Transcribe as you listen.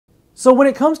So when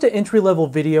it comes to entry-level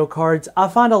video cards, I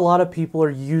find a lot of people are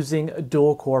using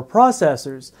dual-core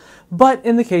processors. But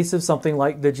in the case of something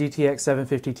like the GTX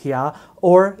 750 Ti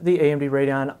or the AMD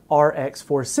Radeon RX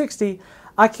 460,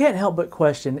 I can't help but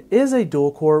question, is a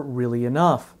dual-core really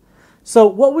enough? So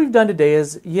what we've done today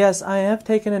is, yes, I have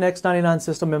taken an X99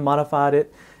 system and modified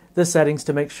the settings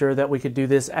to make sure that we could do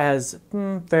this as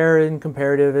fair and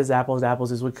comparative as apples to apples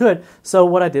as we could. So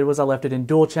what I did was I left it in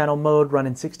dual channel mode,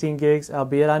 running 16 gigs,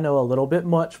 albeit I know a little bit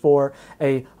much for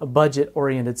a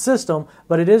budget-oriented system,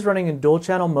 but it is running in dual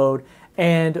channel mode,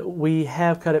 and we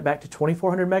have cut it back to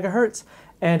 2400 megahertz.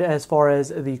 And as far as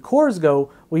the cores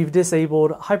go, we've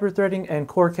disabled hyperthreading and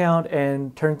core count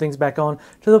and turned things back on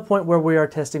to the point where we are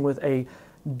testing with a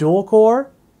dual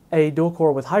core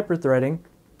with hyperthreading,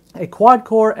 a quad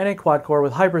core, and a quad core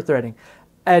with hyperthreading.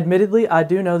 Admittedly, I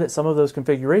do know that some of those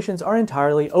configurations are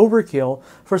entirely overkill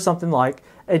for something like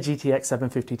a GTX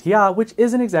 750 Ti, which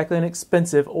isn't exactly an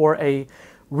expensive or a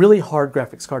really hard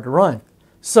graphics card to run.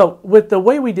 So with the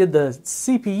way we did the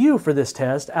CPU for this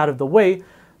test out of the way,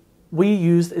 we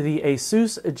used the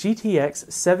Asus GTX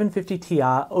 750 Ti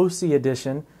OC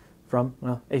edition from,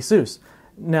 well, Asus.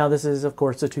 Now this is of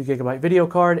course a 2GB video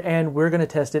card, and we're going to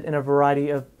test it in a variety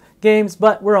of games,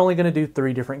 but we're only going to do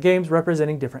 3 different games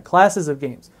representing different classes of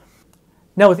games.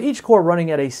 Now with each core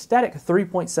running at a static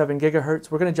 3.7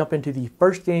 gigahertz, we're going to jump into the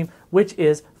first game, which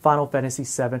is Final Fantasy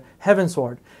VII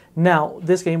Heavensward. Now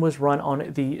this game was run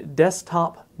on the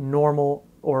desktop normal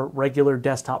or regular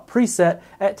desktop preset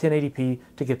at 1080p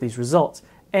to get these results.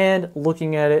 And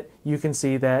looking at it, you can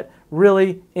see that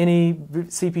really any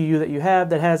CPU that you have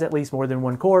that has at least more than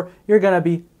one core, you're going to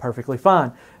be perfectly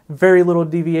fine. Very little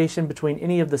deviation between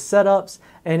any of the setups,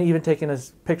 and even taking a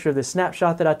picture of this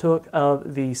snapshot that I took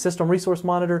of the system resource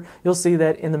monitor, you'll see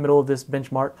that in the middle of this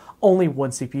benchmark, only one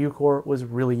CPU core was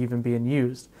really even being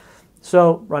used.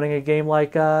 So running a game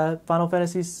like Final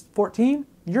Fantasy XIV,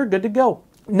 you're good to go.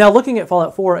 Now looking at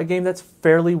Fallout 4, a game that's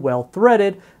fairly well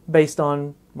threaded based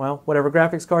on, well, whatever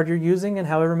graphics card you're using and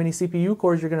however many CPU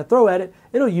cores you're going to throw at it,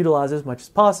 it'll utilize as much as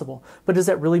possible. But does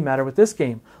that really matter with this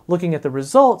game? Looking at the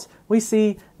results, we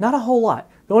see not a whole lot.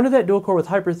 Going to that dual core with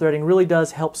hyperthreading really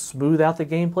does help smooth out the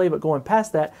gameplay, but going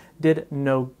past that did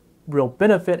no real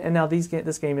benefit. And now this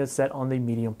game is set on the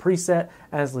medium preset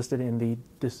as listed in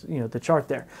the chart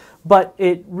there. But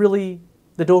it really,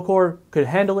 the dual core could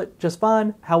handle it just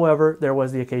fine. However, there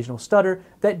was the occasional stutter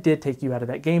that did take you out of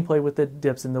that gameplay with the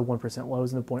dips in the 1%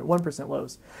 lows and the 0.1%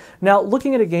 lows. Now,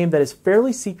 looking at a game that is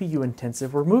fairly CPU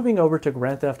intensive, we're moving over to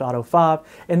Grand Theft Auto 5,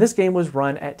 and this game was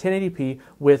run at 1080p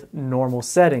with normal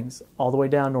settings. All the way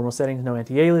down, normal settings, no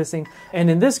anti-aliasing. And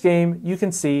in this game, you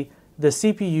can see the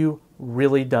CPU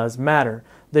really does matter.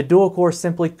 The dual core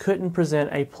simply couldn't present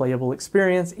a playable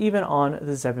experience even on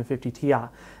the 750 Ti.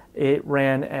 It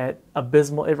ran at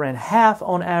abysmal, it ran half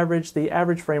on average. The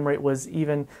average frame rate was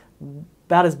even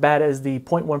about as bad as the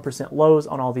 0.1% lows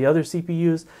on all the other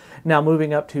CPUs. Now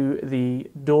moving up to the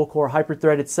dual core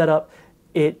hyper-threaded setup,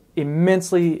 it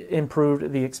immensely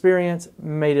improved the experience,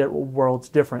 made it a world's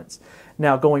difference.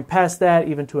 Now going past that,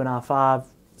 even to an i5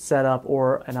 setup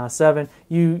or an i7,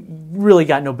 you really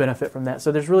got no benefit from that.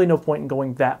 So there's really no point in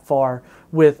going that far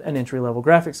with an entry-level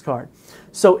graphics card.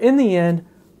 So in the end,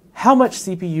 how much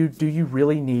CPU do you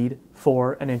really need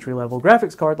for an entry-level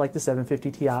graphics card like the 750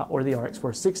 Ti or the RX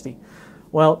 460?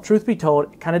 Well, truth be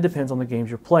told, it kind of depends on the games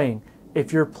you're playing.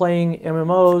 If you're playing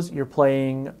MMOs, you're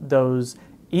playing those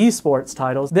esports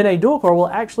titles, then a dual core will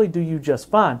actually do you just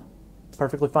fine.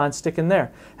 Perfectly fine sticking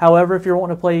there. However, if you're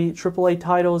wanting to play AAA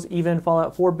titles, even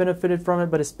Fallout 4 benefited from it,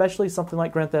 but especially something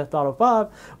like Grand Theft Auto 5,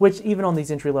 which even on these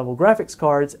entry-level graphics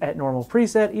cards at normal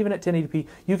preset, even at 1080p,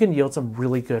 you can yield some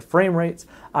really good frame rates.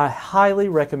 I highly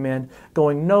recommend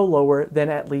going no lower than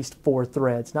at least 4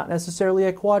 threads. Not necessarily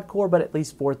a quad core, but at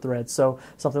least 4 threads. So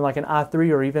something like an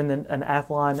i3 or even an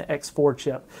Athlon X4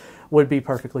 chip would be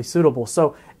perfectly suitable.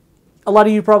 So a lot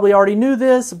of you probably already knew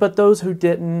this, but those who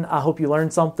didn't, I hope you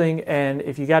learned something. And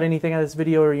if you got anything out of this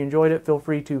video or you enjoyed it, feel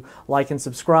free to like and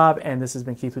subscribe. And this has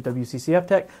been Keith with WCCF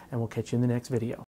Tech, and we'll catch you in the next video.